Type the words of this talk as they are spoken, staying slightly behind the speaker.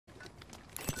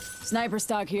Sniper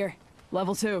stock here.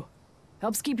 Level 2.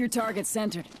 Helps keep your targets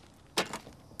centered.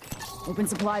 Open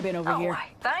supply bin over here.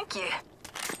 Thank you.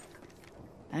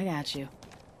 I got you.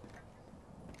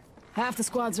 Half the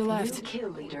squads are left. New kill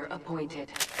leader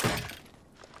appointed.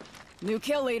 New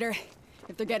kill leader.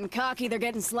 If they're getting cocky, they're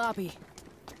getting sloppy.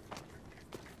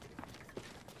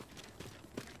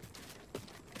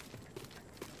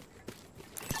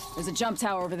 There's a jump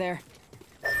tower over there.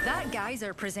 That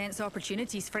geyser presents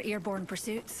opportunities for airborne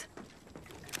pursuits.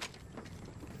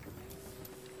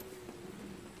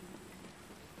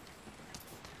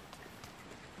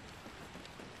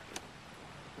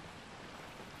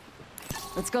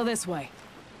 Let's go this way.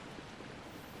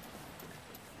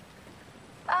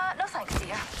 No thanks,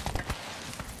 dear.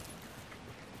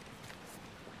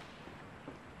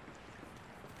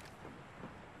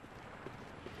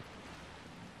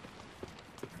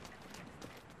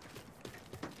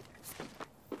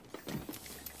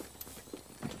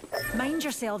 Mind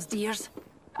yourselves, dears.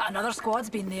 Another squad's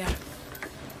been there.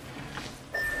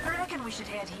 I reckon we should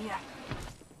head here.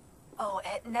 Oh,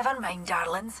 never mind,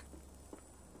 darlings.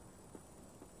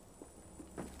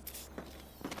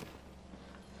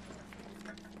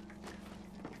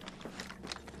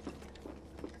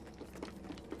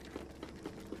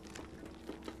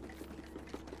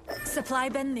 Supply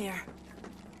bin there.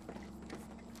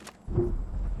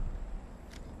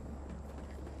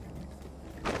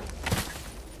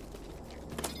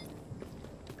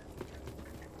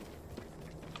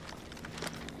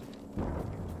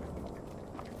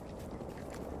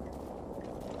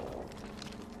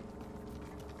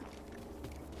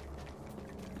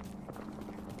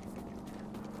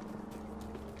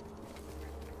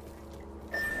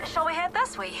 Shall we head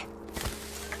this way?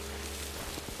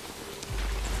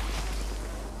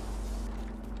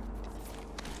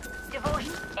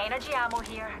 Devotion. Energy ammo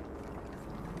here.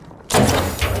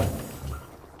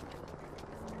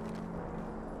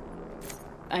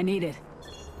 I need it.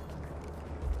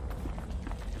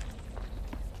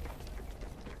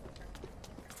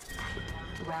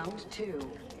 Round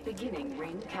 2. Beginning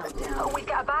ring countdown. Oh, we've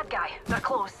got a bad guy. They're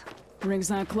close. Ring's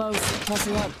not close.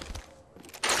 Hustle up.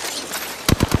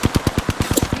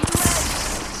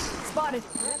 Spotted.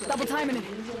 Double timing it.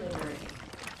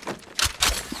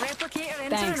 Replicator entering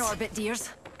Thanks. orbit, dears.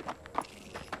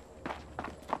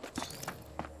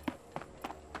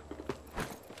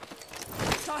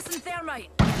 Tossing thermite.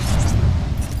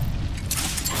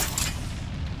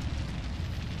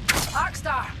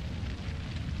 Arcstar.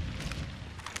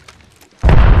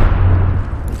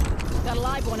 Got a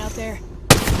live one out there.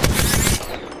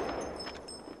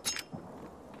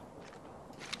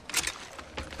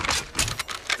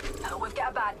 Oh, we've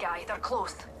got a bad guy. They're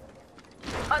close.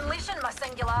 Unleashing my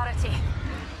singularity.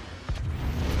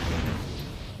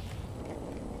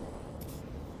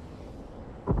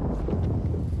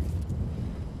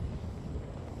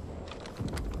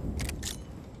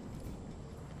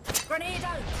 Grenade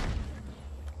out.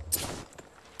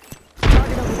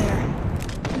 Target over there.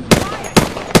 Fire.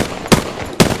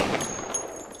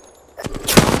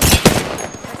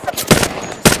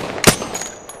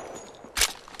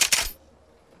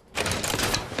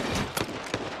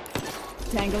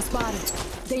 Tango spotted.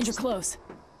 Danger close.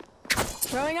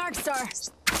 Throwing Arcstar.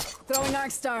 Throwing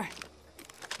Arcstar.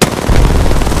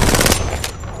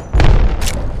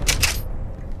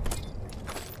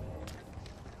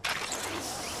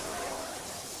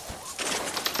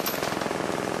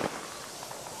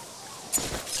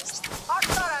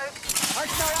 Arcstar out.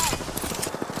 Arcstar out.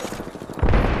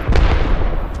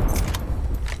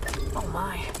 Oh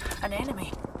my, an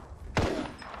enemy.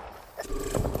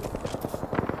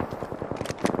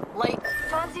 Light.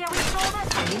 Fancy how we stole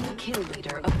this? New kill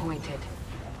leader appointed.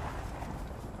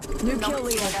 New No, kill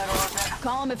it's leader. out of orbit.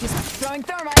 Call him if he's throwing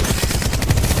thermite.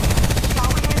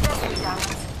 Shall we head this way,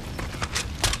 darling?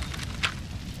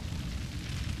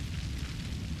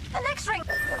 The next ring.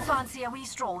 Fancy a wee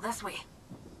stroll this way.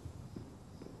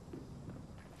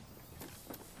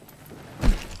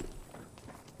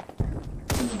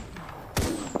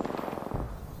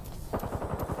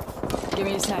 Give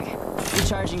me a sec.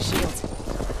 Recharging shields.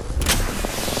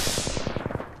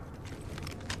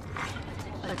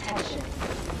 Attention.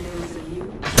 There is a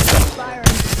new Firing.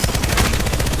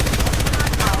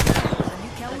 There's a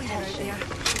new kill leader out there.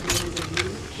 There is a new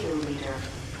kill leader.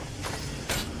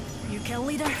 You kill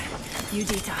leader, you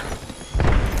data.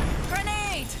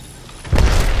 Grenade!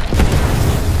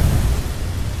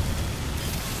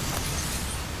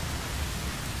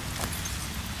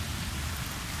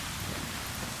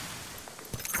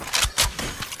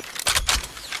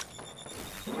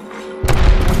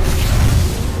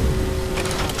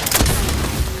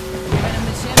 Right on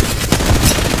the chin.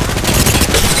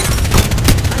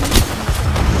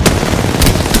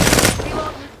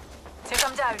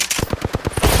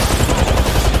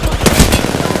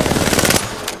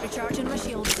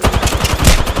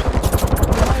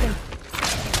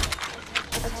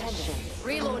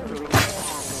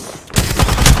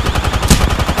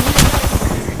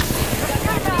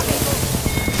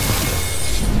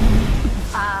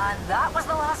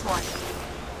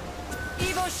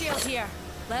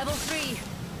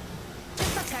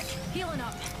 Just a tick. Healing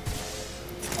up.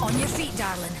 On your feet,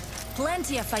 darling.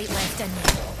 Plenty of fight left in you.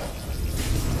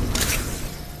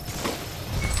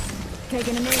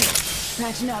 Taking a knee.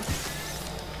 Patching up.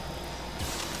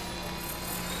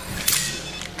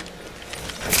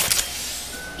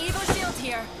 Evo shield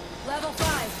here. Level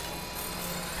 5.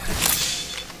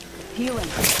 Healing.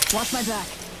 Watch my back.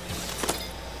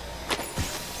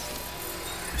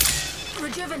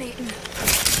 Rejuvenating.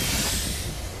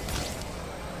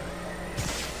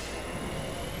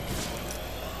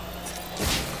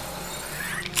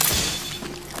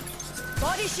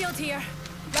 Body shield here.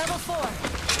 Level 4.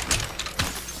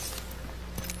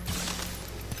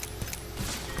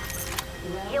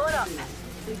 Healing up.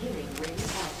 Beginning ring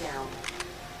countdown.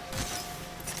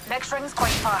 Next ring's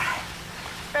quite far.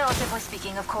 Relatively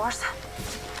speaking, of course.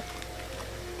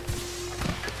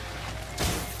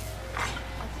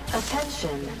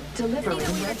 Attention, delivering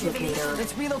replicator.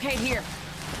 Let's relocate here.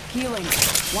 Healing.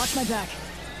 Watch my back.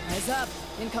 Eyes up.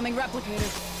 Incoming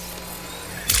replicator.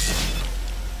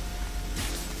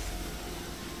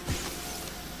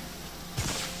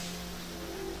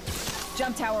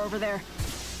 Jump tower over there.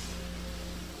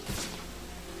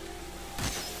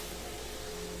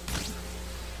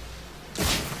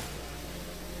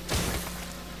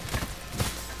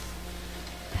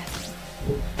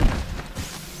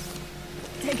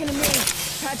 Taking a knee.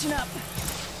 Patching up.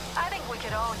 I think we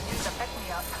could all use a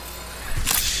pick-me-up.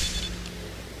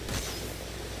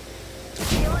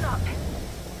 Healing up.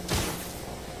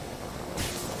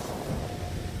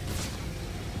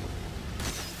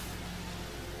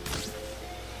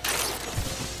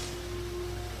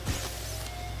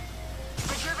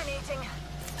 Rejuvenating.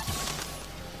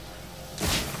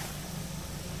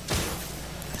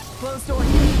 Closed door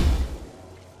here.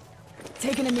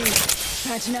 Taking a knee.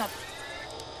 Patching up.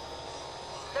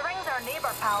 The ring's our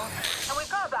neighbour, pal, and we've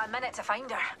got about a minute to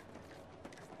find her.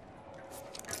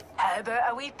 How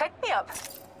about a wee pick-me-up?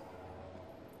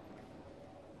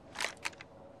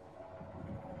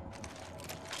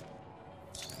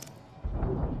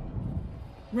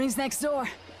 Ring's next door.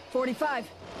 45.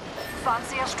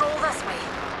 Fancy a stroll this way?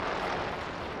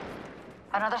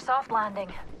 Another soft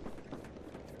landing.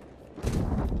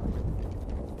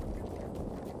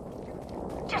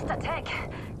 Just a tick.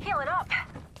 Healing up.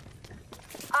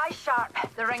 Eyes sharp.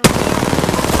 The ring's here.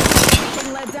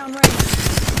 Getting led down range.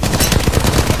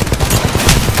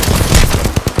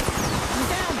 I'm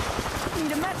down.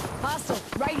 Need a med. Hostile.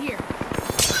 Right here.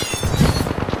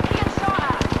 Being shot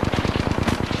at.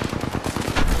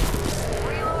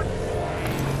 Reload.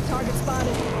 Target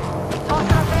spotted.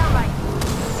 Tossing a thermite.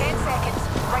 10 seconds.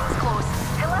 Ring's close.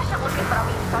 Unless you're looking for a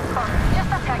wee sunburn. Just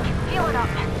a tick. Healing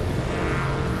up.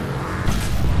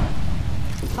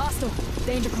 Hostile.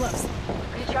 Danger close.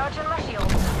 Recharging my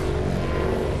shield.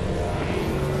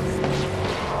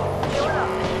 Healing up.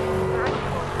 The ring's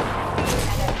close.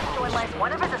 So unless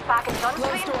one of us is packing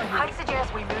sunscreen, door here. I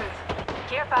suggest we move.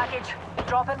 Care package.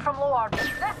 Dropping from low orbit.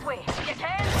 This way. You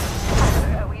can.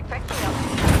 We pick me up.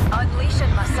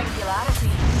 Unleashing my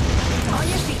singularity. On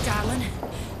your feet, darling.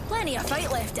 Plenty of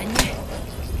fight left in you.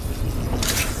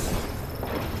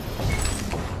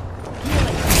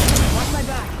 Healing. Watch my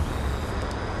back.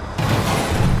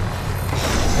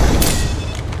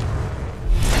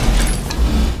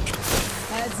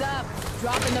 Heads up.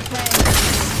 Dropping the pen.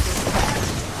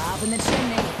 Up in the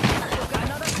chimney. We've got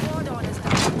another squad on us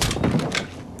now.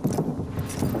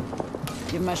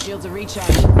 Give my shields a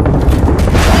recharge.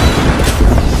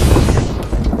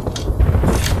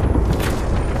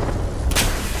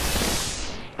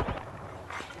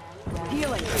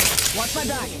 Healing. Watch my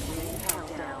back.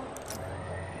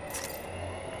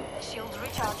 Shields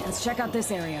recharging. Let's check out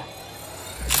this area.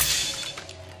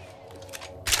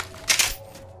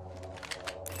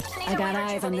 I got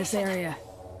eyes on this area.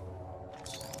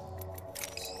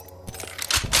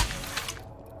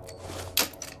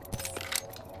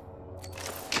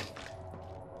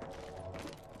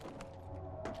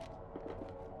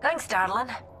 Thanks, darling.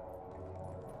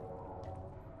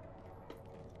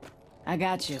 I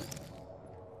got you.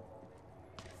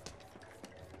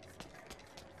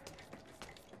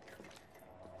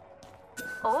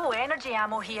 Oh, energy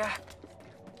ammo here.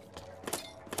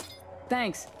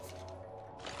 Thanks.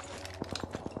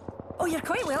 Oh, you're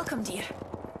quite welcome, dear.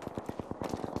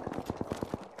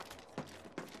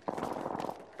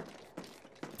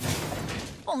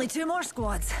 Only 2 more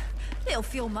squads. They'll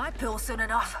feel my pull soon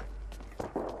enough.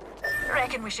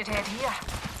 Reckon we should head here.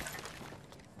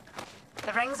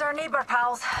 The ring's our neighbour,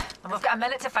 pals, and we've got a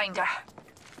minute to find her.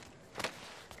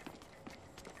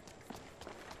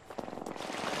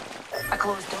 A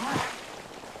closed door.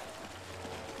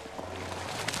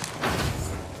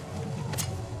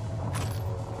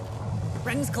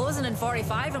 Ring's closing in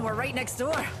 45 and we're right next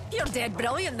door. You're dead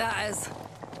brilliant, that is.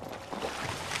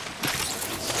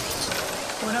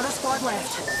 Another squad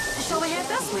left. Shall we head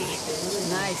this way?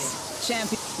 Nice.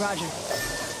 Champion. Roger.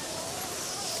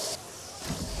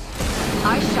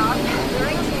 Eyes sharp. The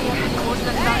ring's near. Closing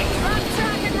in 30. Hey, run,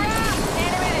 track, and grab!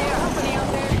 Enemy there. Company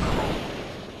out there.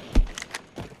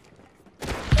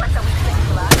 What's a weak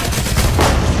singularity?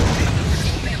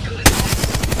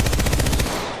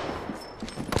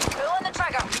 Pulling the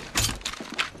trigger.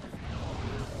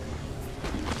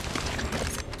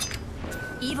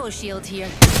 Evo shield here.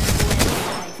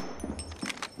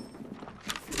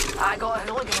 I got a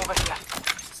hooligan over here.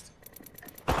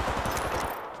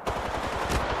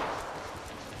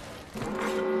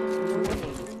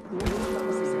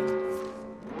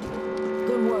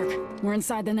 Good work. We're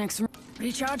inside the next room.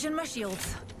 Recharging my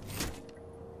shields.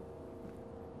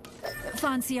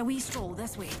 Fancy a wee stroll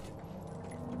this way.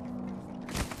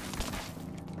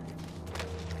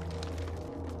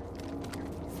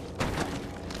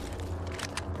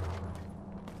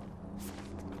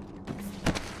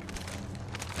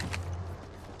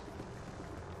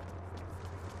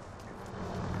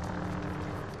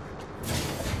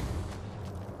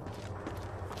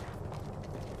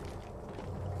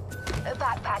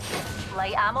 Backpack.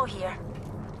 Light ammo here.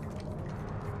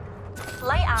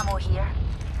 Light ammo here.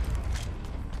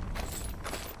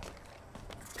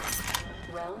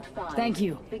 Round 5. Thank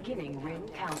you. Beginning ring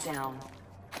countdown.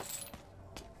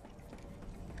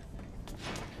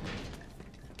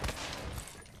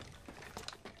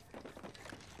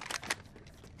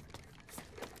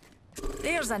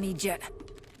 There's an idiot.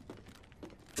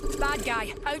 Bad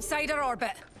guy, outside our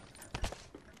orbit.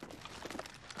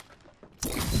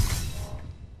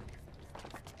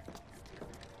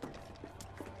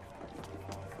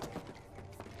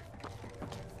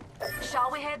 Shall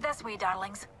we head this way,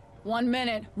 darlings? 1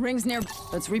 minute. Ring's near.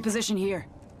 Let's reposition here.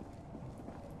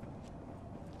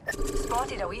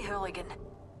 Spotted a wee hooligan.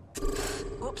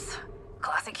 Oops.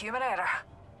 Classic human error.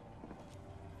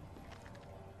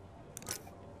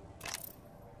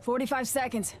 45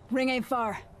 seconds. Ring ain't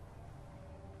far.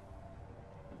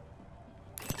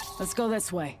 Let's go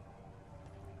this way.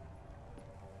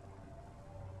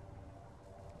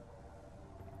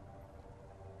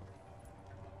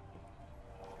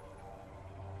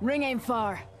 Ring ain't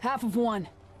far. Half of one.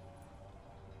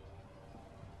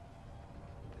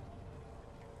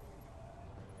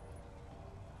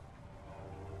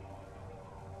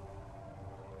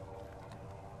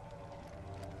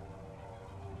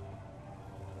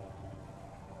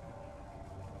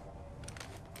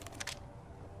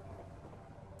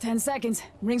 Ten seconds.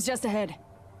 Ring's just ahead.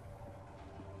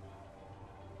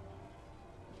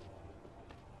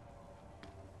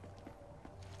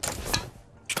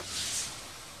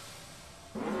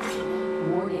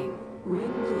 Warning.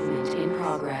 Ring movement in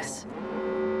progress.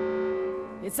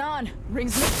 It's on.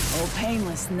 Ring's oh,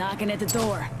 painless. Knocking at the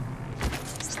door.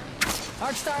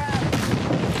 Arcstar out.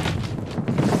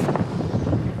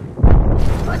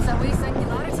 What's a wee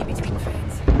singularity between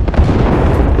friends?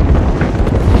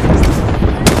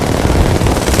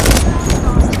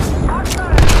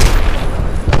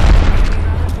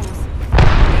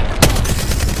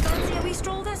 Fancy a wee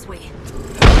stroll this way?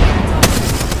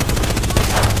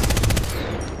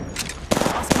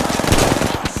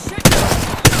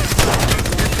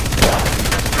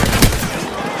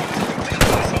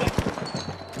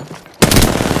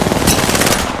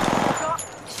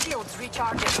 Shields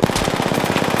recharging.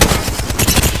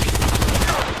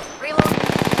 Reload.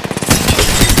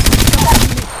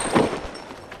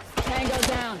 Tango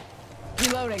down.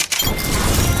 Reloading.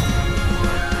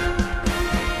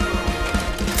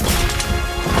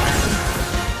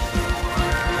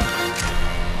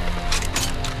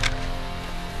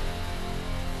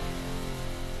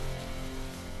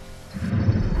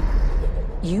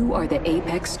 You are the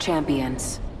Apex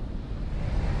Champions.